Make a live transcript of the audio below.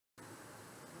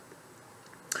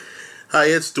Hi,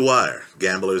 it's Dwyer,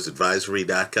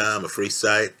 gamblersadvisory.com, a free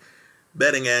site,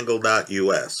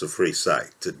 bettingangle.us, a free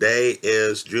site. Today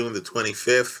is June the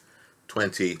 25th,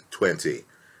 2020.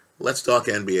 Let's talk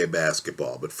NBA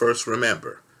basketball, but first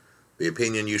remember, the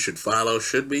opinion you should follow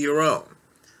should be your own.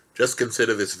 Just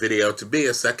consider this video to be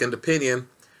a second opinion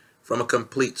from a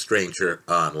complete stranger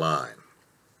online.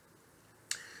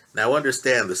 Now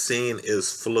understand, the scene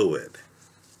is fluid.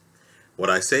 What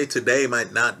I say today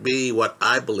might not be what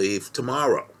I believe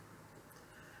tomorrow.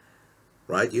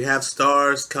 Right? You have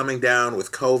stars coming down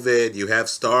with COVID. You have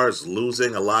stars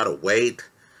losing a lot of weight.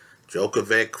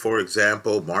 Djokovic, for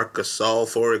example. Marc Gasol,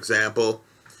 for example.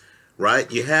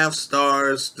 Right? You have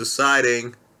stars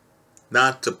deciding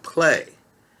not to play,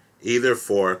 either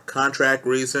for contract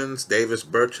reasons. Davis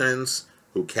Bertans,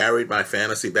 who carried my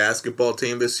fantasy basketball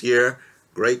team this year,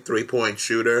 great three-point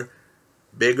shooter,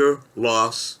 bigger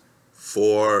loss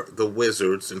for the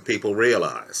Wizards than people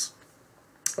realize.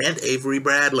 And Avery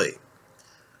Bradley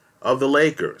of the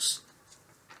Lakers.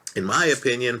 In my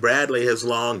opinion, Bradley has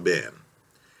long been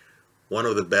one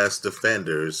of the best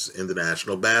defenders in the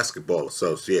National Basketball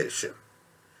Association.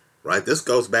 Right? This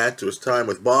goes back to his time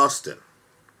with Boston.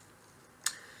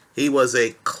 He was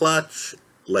a clutch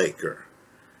Laker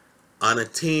on a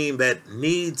team that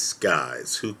needs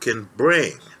guys who can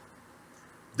bring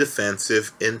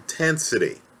defensive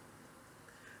intensity.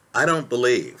 I don't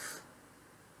believe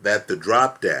that the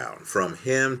drop down from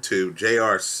him to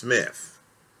J.R. Smith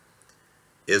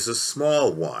is a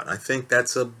small one. I think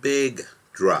that's a big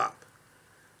drop.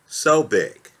 So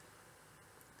big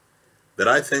that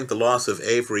I think the loss of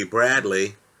Avery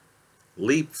Bradley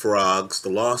leapfrogs the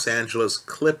Los Angeles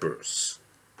Clippers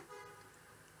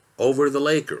over the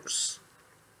Lakers.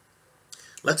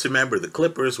 Let's remember, the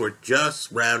Clippers were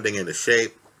just rounding into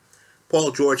shape.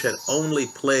 Paul George had only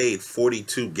played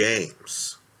 42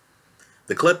 games.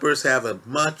 The Clippers have a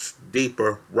much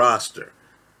deeper roster,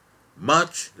 in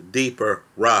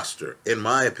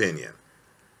my opinion,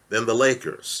 than the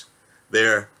Lakers.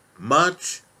 They're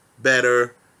much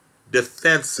better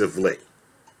defensively.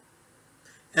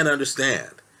 And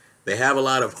understand, they have a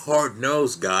lot of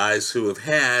hard-nosed guys who have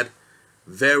had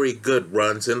very good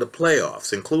runs in the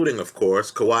playoffs, including, of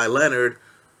course, Kawhi Leonard,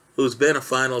 who's been a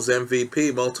Finals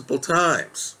MVP multiple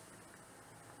times.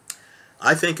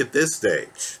 I think at this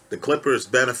stage, the Clippers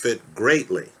benefit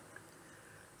greatly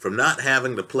from not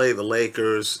having to play the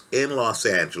Lakers in Los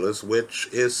Angeles, which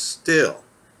is still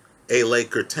a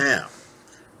Laker town,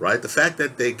 right? The fact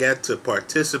that they get to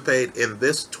participate in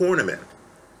this tournament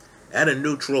at a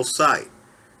neutral site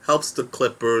helps the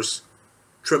Clippers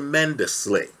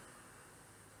tremendously.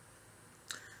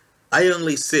 I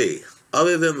only see,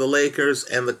 other than the Lakers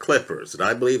and the Clippers, and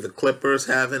I believe the Clippers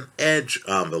have an edge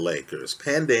on the Lakers,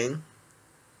 pending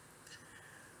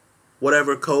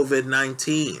whatever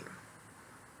COVID-19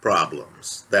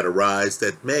 problems that arise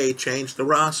that may change the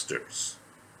rosters.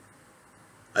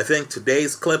 I think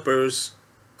today's Clippers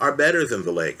are better than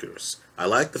the Lakers. I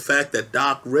like the fact that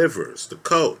Doc Rivers, the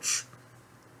coach,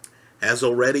 has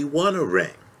already won a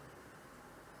ring.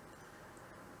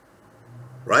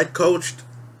 Right? Coached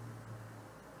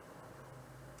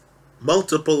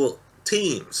multiple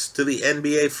teams to the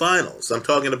NBA Finals. I'm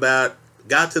talking about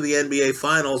got to the NBA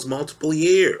Finals multiple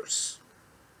years.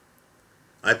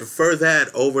 I prefer that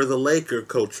over the Laker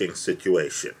coaching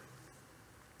situation.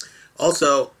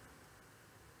 Also,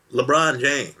 LeBron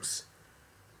James,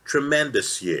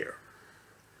 tremendous year.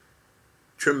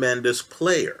 Tremendous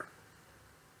player.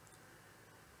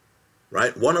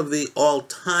 Right? One of the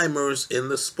all-timers in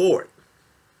the sport.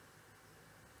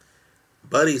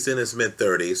 But he's in his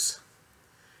mid-30s.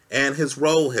 And his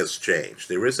role has changed.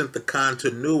 There isn't the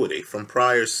continuity from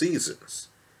prior seasons.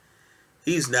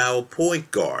 He's now a point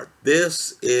guard.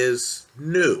 This is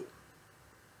new.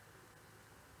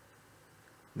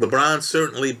 LeBron's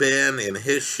certainly been in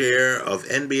his share of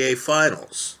NBA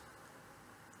Finals.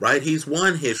 Right? He's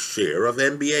won his share of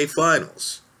NBA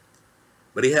Finals.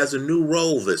 But he has a new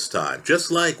role this time. Just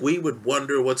like we would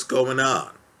wonder what's going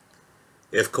on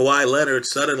if Kawhi Leonard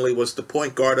suddenly was the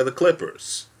point guard of the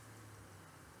Clippers.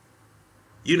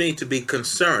 You need to be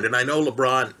concerned. And I know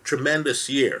LeBron, tremendous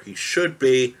year. He should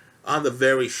be on the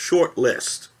very short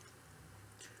list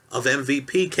of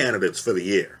MVP candidates for the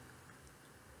year.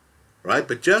 Right?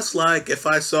 But just like if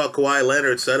I saw Kawhi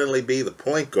Leonard suddenly be the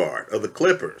point guard of the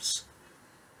Clippers,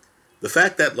 the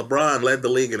fact that LeBron led the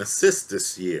league in assists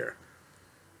this year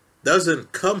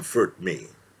doesn't comfort me,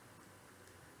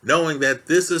 knowing that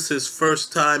this is his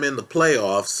first time in the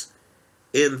playoffs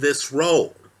in this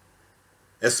role,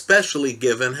 especially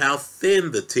given how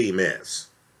thin the team is.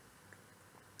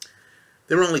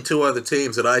 There are only two other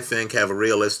teams that I think have a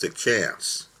realistic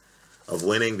chance of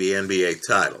winning the NBA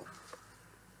title.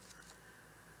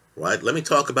 Right? Let me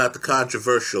talk about the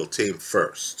controversial team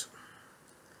first.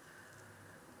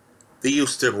 The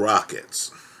Houston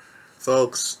Rockets.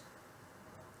 Folks,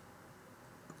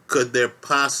 could there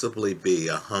possibly be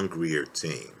a hungrier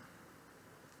team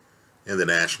in the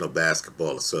National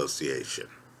Basketball Association?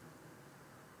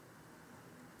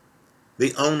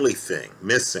 The only thing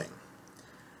missing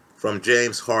from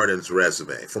James Harden's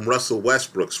resume, from Russell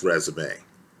Westbrook's resume,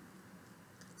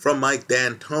 from Mike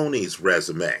D'Antoni's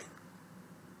resume,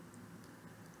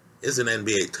 is an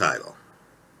NBA title.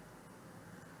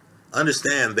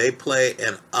 Understand, they play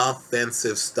an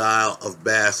offensive style of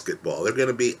basketball. They're going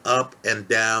to be up and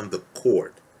down the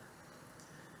court.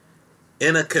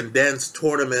 In a condensed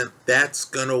tournament, that's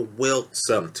going to wilt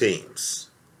some teams.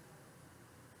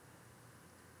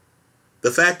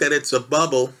 The fact that it's a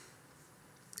bubble,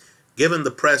 given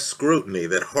the press scrutiny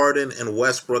that Harden and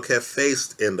Westbrook have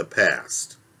faced in the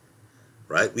past,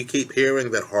 right? We keep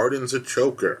hearing that Harden's a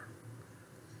choker,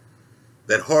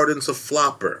 that Harden's a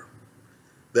flopper,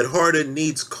 that Harden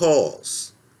needs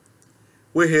calls.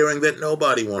 We're hearing that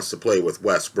nobody wants to play with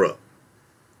Westbrook.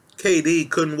 KD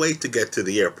couldn't wait to get to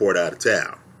the airport out of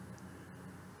town.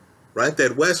 Right?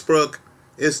 That Westbrook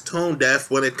is tone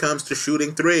deaf when it comes to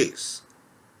shooting threes.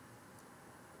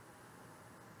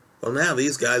 Well, now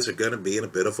these guys are going to be in a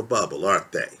bit of a bubble,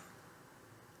 aren't they?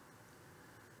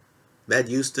 That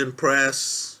Houston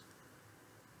press,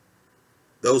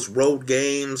 those road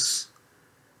games,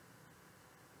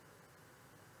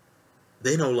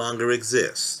 they no longer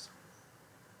exist,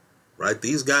 right?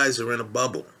 These guys are in a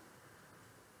bubble.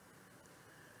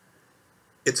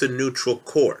 It's a neutral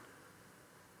court.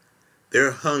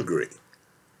 They're hungry.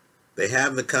 They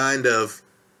have the kind of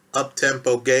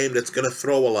up-tempo game that's going to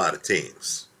throw a lot of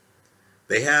teams.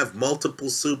 They have multiple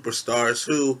superstars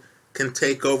who can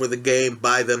take over the game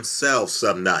by themselves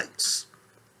some nights.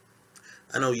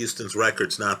 I know Houston's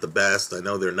record's not the best. I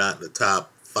know they're not in the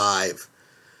top 5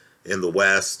 in the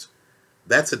West.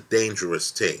 That's a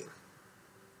dangerous team.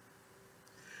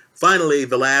 Finally,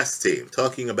 the last team,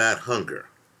 talking about hunger.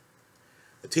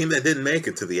 A team that didn't make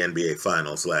it to the NBA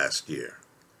Finals last year.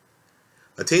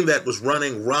 A team that was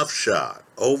running roughshod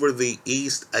over the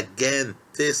East again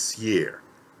this year.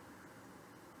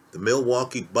 The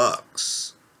Milwaukee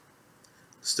Bucks.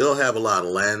 Still have a lot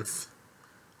of length.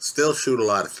 Still shoot a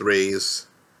lot of threes.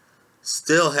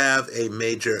 Still have a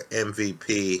major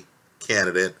MVP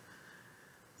candidate,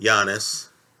 Giannis.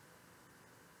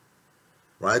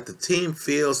 Right? The team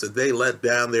feels that they let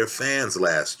down their fans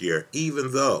last year,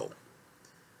 even though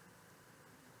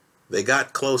they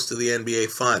got close to the NBA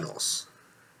Finals.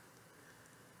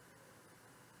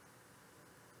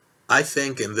 I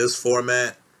think in this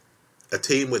format, a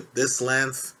team with this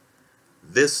length,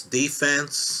 this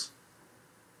defense,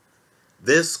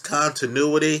 this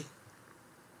continuity,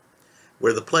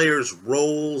 where the players'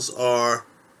 roles are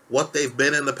what they've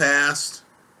been in the past,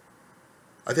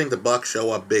 I think the Bucks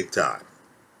show up big time.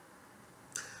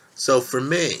 So for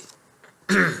me,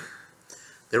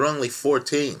 there are only 4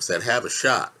 teams that have a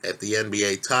shot at the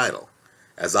NBA title,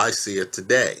 as I see it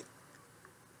today.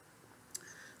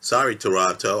 Sorry,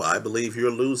 Toronto, I believe you're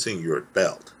losing your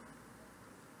belt.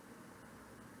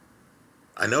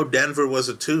 I know Denver was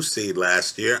a 2 seed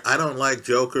last year. I don't like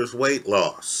Joker's weight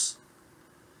loss.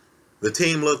 The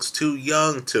team looks too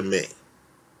young to me.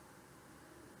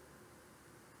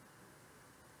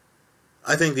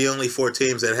 I think the only 4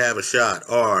 teams that have a shot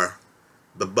are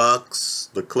the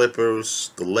Bucks, the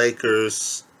Clippers, the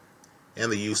Lakers,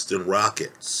 and the Houston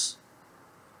Rockets.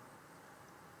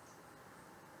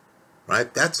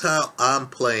 Right? That's how I'm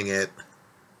playing it.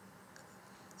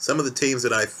 Some of the teams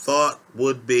that I thought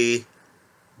would be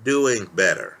doing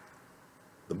better.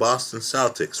 The Boston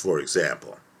Celtics, for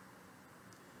example,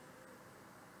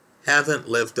 haven't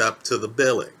lived up to the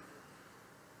billing.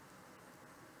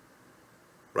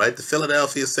 Right? The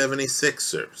Philadelphia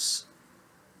 76ers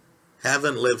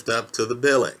haven't lived up to the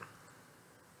billing.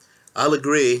 I'll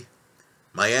agree,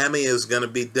 Miami is going to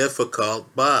be difficult,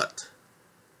 but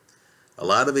a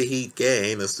lot of the Heat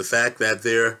game is the fact that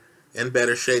they're in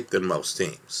better shape than most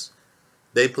teams.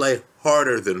 They play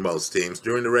harder than most teams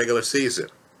during the regular season.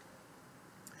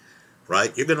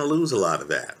 Right? You're going to lose a lot of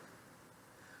that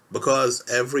because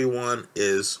everyone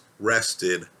is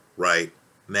rested right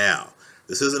now.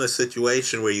 This isn't a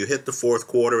situation where you hit the fourth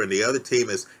quarter and the other team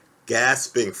is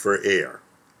gasping for air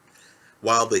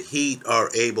while the Heat are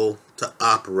able to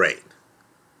operate.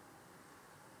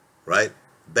 Right?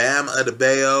 Bam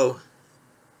Adebayo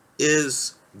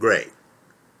is great.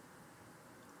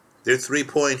 Their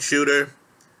three-point shooter,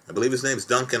 I believe his name's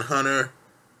Duncan Hunter,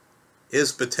 is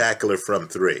spectacular from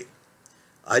three.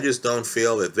 I just don't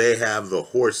feel that they have the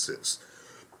horses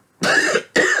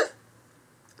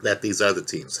that these other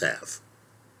teams have.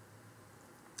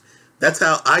 That's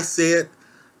how I see it.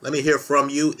 Let me hear from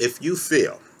you if you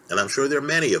feel, and I'm sure there are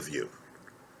many of you,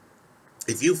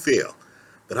 if you feel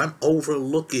that I'm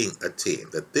overlooking a team,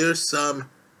 that there's some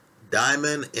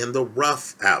diamond in the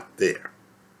rough out there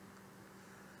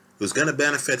who's going to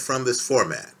benefit from this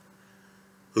format,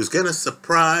 who's going to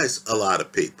surprise a lot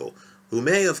of people, who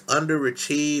may have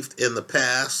underachieved in the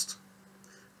past,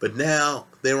 but now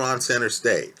they're on center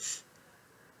stage,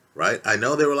 right? I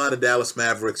know there are a lot of Dallas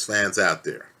Mavericks fans out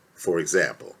there, for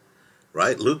example,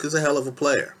 right? Luke is a hell of a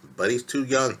player, but he's too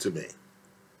young to me,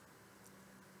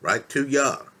 right? Too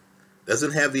young.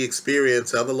 Doesn't have the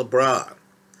experience of a LeBron,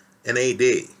 an AD,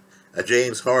 a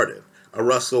James Harden, a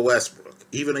Russell Westbrook,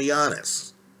 even a Giannis,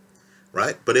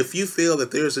 right? But if you feel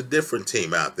that there's a different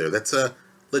team out there that's a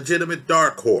legitimate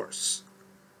dark horse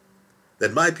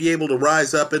that might be able to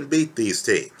rise up and beat these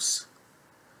teams,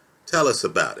 tell us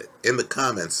about it in the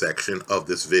comments section of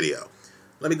this video.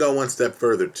 Let me go one step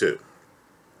further too.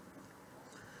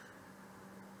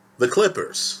 The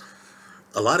Clippers.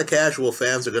 A lot of casual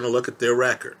fans are going to look at their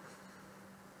record.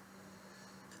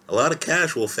 A lot of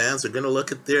casual fans are going to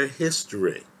look at their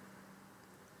history,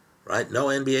 right? No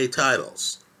NBA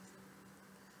titles.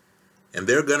 And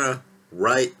they're going to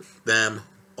write them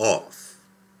off,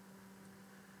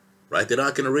 right? They're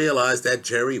not going to realize that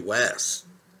Jerry West,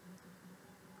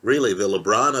 really the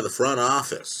LeBron of the front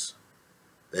office,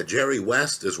 that Jerry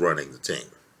West is running the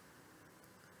team,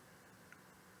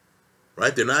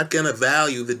 right? They're not going to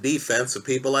value the defense of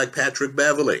people like Patrick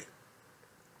Beverley,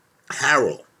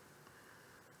 Harrell,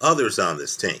 others on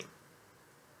this team,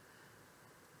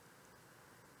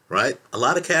 right? A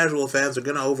lot of casual fans are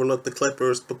going to overlook the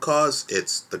Clippers because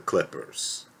it's the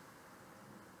Clippers.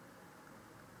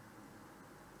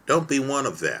 Don't be one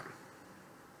of them.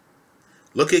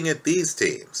 Looking at these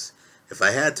teams, if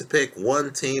I had to pick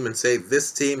one team and say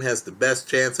this team has the best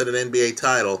chance at an NBA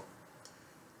title,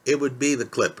 it would be the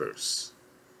Clippers.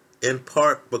 In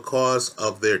part because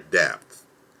of their depth.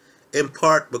 In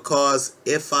part because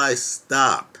if I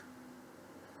stop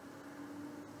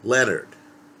Leonard,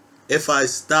 if I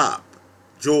stop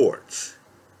George,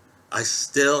 I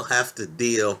still have to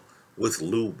deal with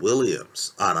Lou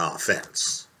Williams on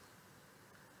offense.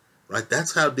 Right?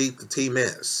 That's how deep the team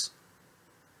is.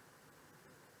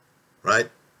 Right?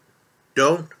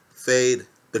 Don't fade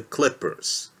the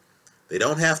Clippers. They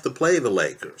don't have to play the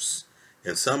Lakers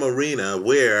in some arena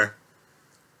where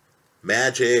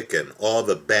Magic and all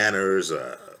the banners,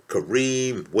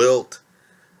 Kareem, Wilt,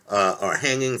 are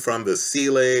hanging from the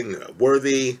ceiling,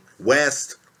 Worthy,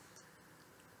 West,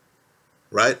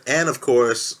 right? And of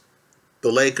course,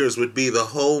 the Lakers would be the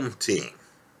home team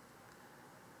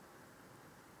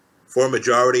for a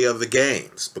majority of the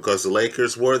games because the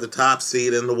Lakers were the top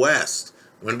seed in the West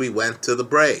when we went to the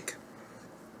break.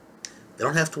 They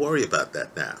don't have to worry about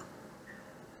that now.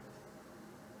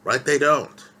 Right? They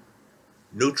don't.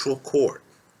 Neutral court.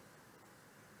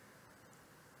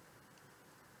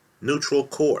 Neutral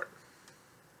court.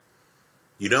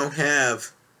 You don't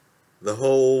have the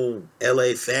whole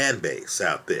LA fan base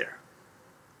out there.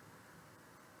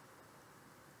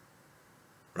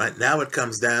 Right? Now it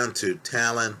comes down to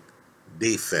talent,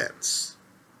 defense,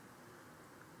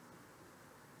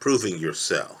 proving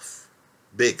yourself,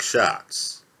 big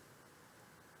shots.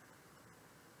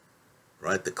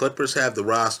 Right? The Clippers have the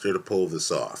roster to pull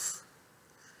this off.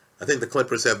 I think the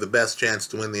Clippers have the best chance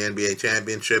to win the NBA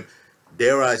championship.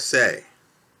 Dare I say,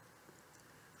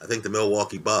 I think the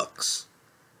Milwaukee Bucks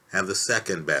have the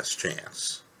second best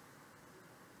chance.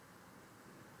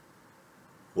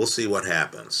 We'll see what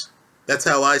happens. That's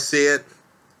how I see it.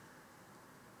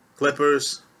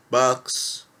 Clippers,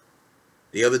 Bucks,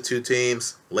 the other two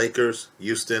teams, Lakers,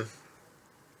 Houston.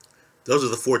 Those are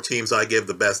the four teams I give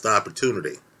the best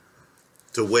opportunity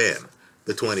to win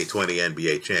the 2020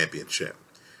 NBA championship.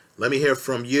 Let me hear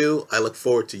from you. I look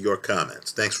forward to your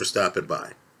comments. Thanks for stopping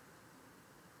by.